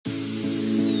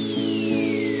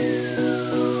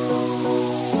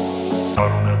I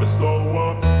don't ever slow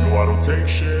up, no I don't take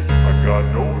shit. I got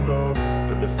no love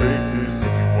for the fakeness.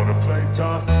 If you wanna play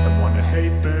tough and wanna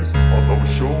hate this, I'll always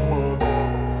show up.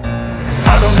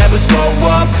 I don't ever slow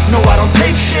up, no I don't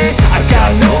take shit. I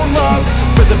got no love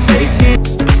for the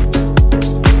fakeness.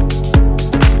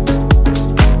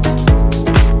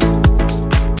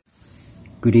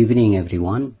 Good evening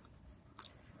everyone.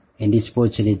 In this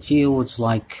opportunity I would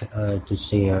like to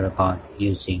share about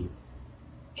using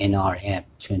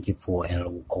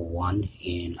NRF24L01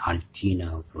 in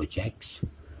Arduino projects.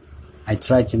 I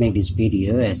tried to make this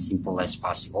video as simple as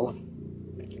possible.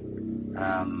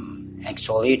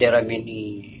 Actually there are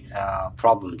many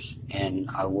problems, and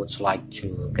I would like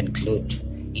to conclude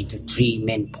into 3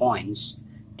 main points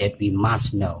that we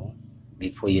must know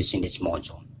before using this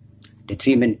module. The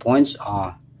 3 main points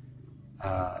are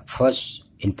first,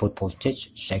 input voltage;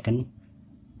 second,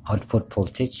 output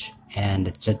voltage; and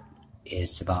the third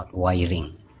is about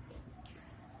wiring.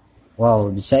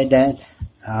 Well, besides that,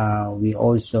 we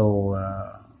also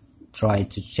try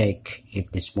to check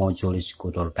if this module is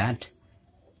good or bad.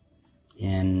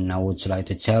 And I would like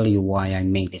to tell you why I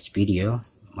made this video.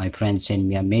 My friend sent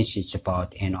me a message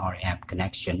about NRF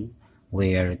connection,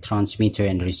 where transmitter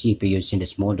and receiver using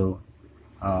this module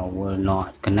were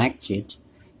not connected,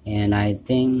 and I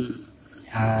think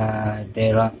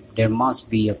there must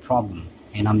be a problem,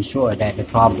 and I'm sure that the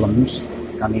problems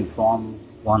coming from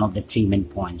one of the 3 main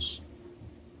points.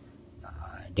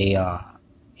 They are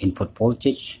input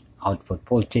voltage, output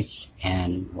voltage,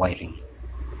 and wiring.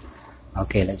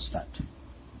 Okay, let's start.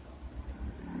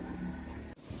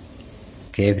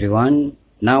 Okay everyone,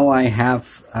 now I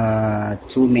have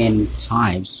 2 main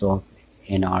types of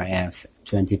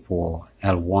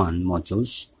NRF24L01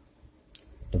 modules.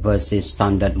 The first is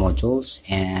standard modules,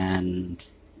 and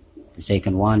the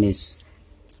second one is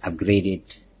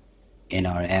upgraded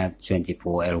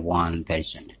NRF24L01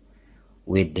 version,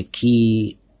 with the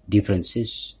key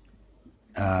differences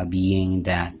being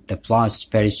that the plus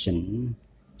version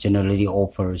generally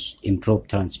offers improved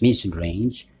transmission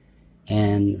range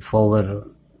and forward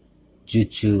due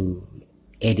to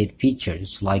added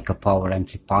features like a power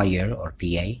amplifier or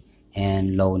PA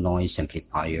and low noise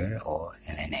amplifier or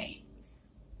LNA.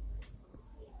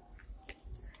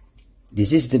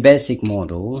 This is the basic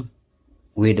model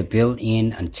with a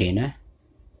built-in antenna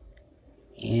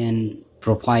and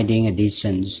providing a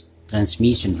decent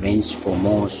transmission range for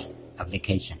most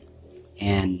applications.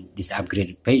 And this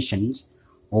upgraded version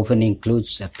often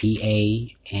includes a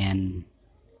PA and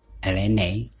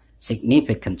LNA,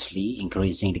 significantly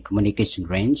increasing the communication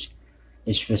range,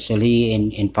 especially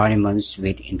in environments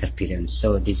with interference.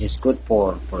 So this is good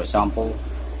for example,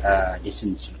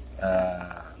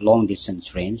 long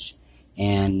distance range,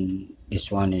 and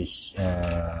this one is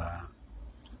the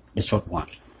short one.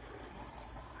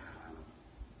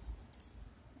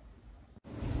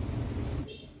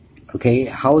 Okay,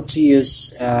 how to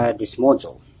use this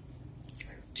module?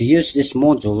 To use these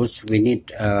modules, we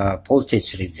need a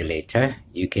voltage regulator.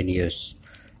 You can use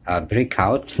a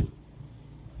breakout,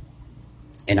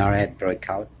 NRF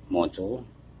breakout module,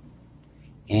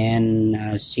 and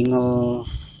a single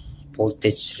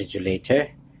voltage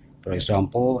regulator, for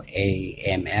example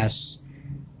AMS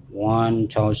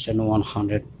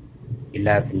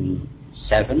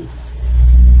 1111.7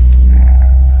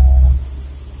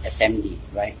 SMD,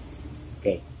 right?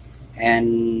 Okay,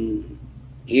 and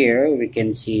here we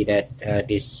can see that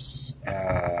this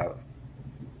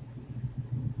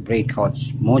breakout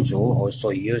module also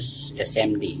use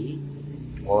SMD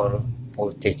or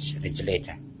voltage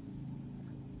regulator.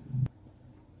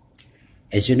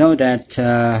 As you know that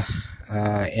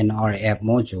NRF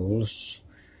modules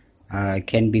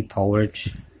can be powered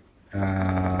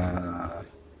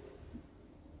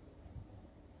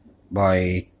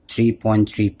by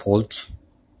 3.3 volt,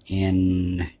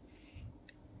 and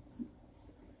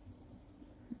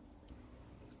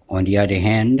on the other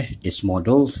hand, this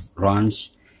module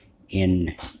runs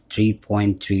in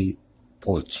 3.3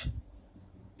 volt.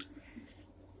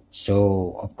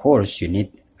 So of course you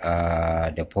need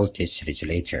the voltage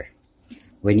regulator.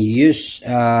 When you use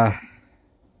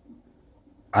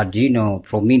Arduino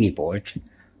Pro Mini board,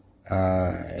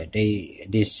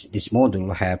 this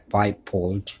module have 5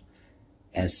 volt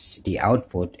as the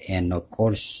output, and of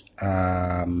course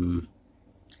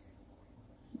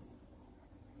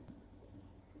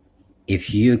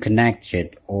if you connect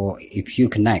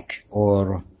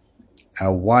or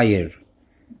wire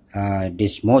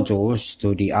these modules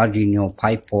to the Arduino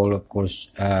 5 volt, of course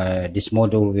this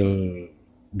module will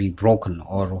be broken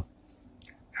or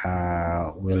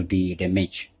will be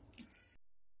damaged.